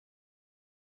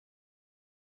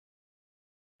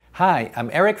Hi, I'm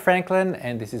Eric Franklin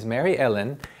and this is Mary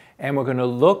Ellen, and we're going to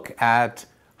look at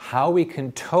how we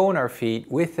can tone our feet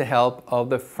with the help of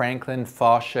the Franklin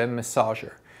Fascia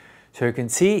Massager. So you can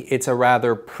see it's a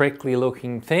rather prickly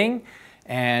looking thing,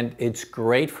 and it's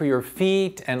great for your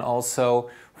feet and also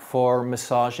for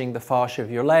massaging the fascia of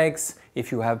your legs.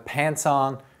 If you have pants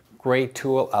on, great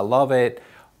tool, I love it.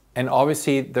 And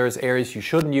obviously there's areas you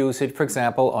shouldn't use it, for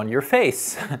example, on your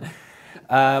face.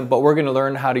 But we're going to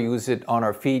learn how to use it on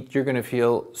our feet. You're going to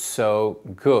feel so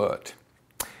good.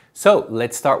 So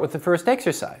let's start with the first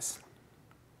exercise.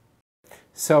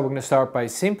 So we're going to start by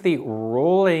simply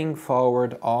rolling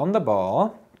forward on the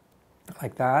ball,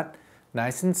 like that,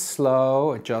 nice and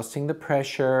slow, adjusting the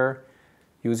pressure.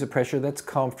 Use a pressure that's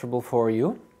comfortable for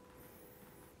you.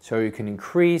 So you can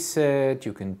increase it,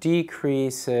 you can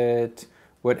decrease it,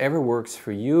 whatever works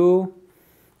for you.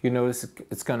 You notice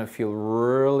it's going to feel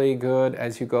really good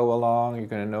as you go along. You're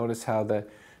going to notice how the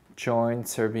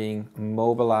joints are being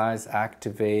mobilized,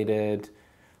 activated.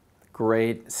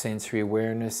 Great sensory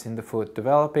awareness in the foot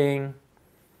developing.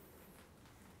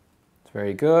 It's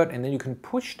very good. And then you can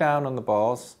push down on the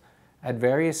balls at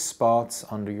various spots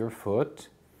under your foot.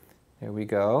 There we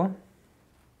go.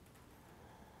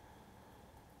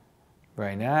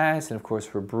 Very nice. And of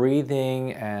course we're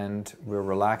breathing and we're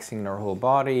relaxing our whole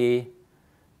body.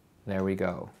 There we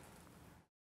go.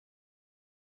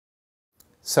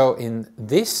 So in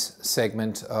this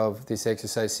segment of this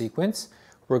exercise sequence,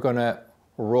 we're going to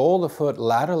roll the foot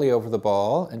laterally over the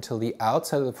ball until the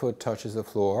outside of the foot touches the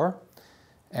floor,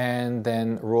 and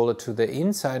then roll it to the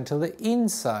inside until the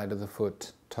inside of the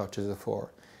foot touches the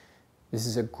floor. This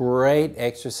is a great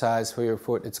exercise for your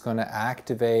foot. It's going to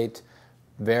activate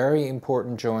very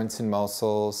important joints and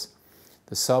muscles: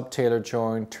 the subtalar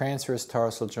joint, transverse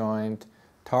tarsal joint,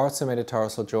 tarsal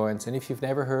metatarsal joints. And if you've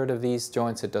never heard of these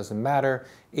joints, it doesn't matter.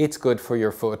 It's good for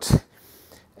your foot.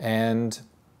 And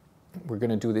we're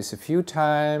going to do this a few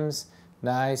times.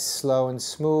 Nice, slow and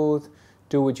smooth.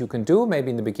 Do what you can do. Maybe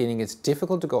in the beginning it's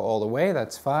difficult to go all the way.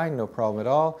 That's fine, no problem at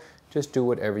all. Just do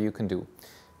whatever you can do.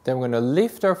 Then we're going to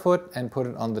lift our foot and put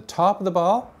it on the top of the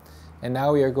ball. And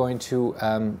now we are going to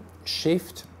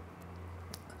shift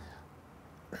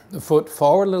the foot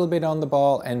forward a little bit on the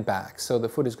ball and back. So the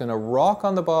foot is going to rock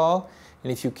on the ball,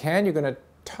 and if you can, you're going to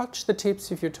touch the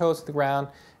tips of your toes to the ground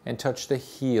and touch the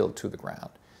heel to the ground.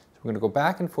 So we're going to go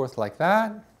back and forth like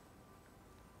that.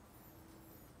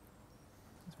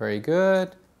 It's very good.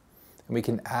 And we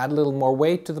can add a little more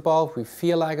weight to the ball if we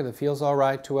feel like it, if it feels all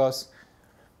right to us.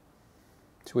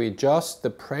 So we adjust the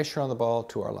pressure on the ball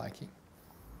to our liking.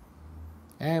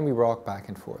 And we rock back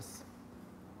and forth.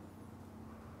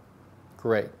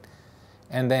 Great.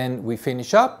 And then we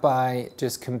finish up by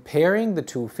just comparing the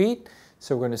 2 feet.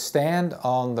 So we're going to stand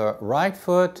on the right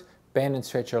foot, bend and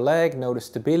stretch our leg, notice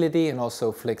stability and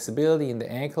also flexibility in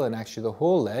the ankle and actually the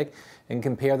whole leg, and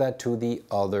compare that to the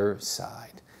other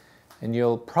side. And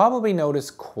you'll probably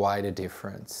notice quite a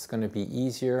difference. It's going to be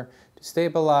easier to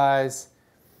stabilize.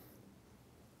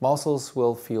 Muscles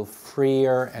will feel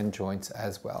freer and joints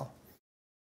as well.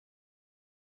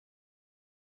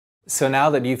 So now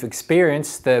that you've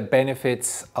experienced the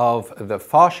benefits of the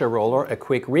fascia roller, a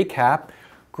quick recap: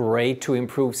 great to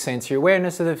improve sensory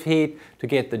awareness of the feet, to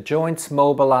get the joints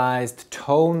mobilized,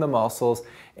 tone the muscles,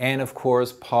 and of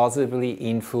course positively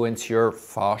influence your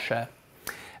fascia.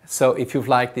 So if you've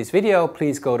liked this video,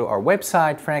 please go to our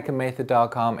website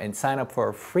franklinmethod.com and sign up for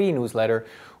a free newsletter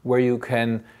where you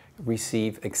can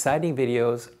receive exciting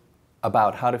videos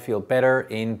about how to feel better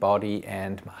in body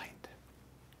and mind.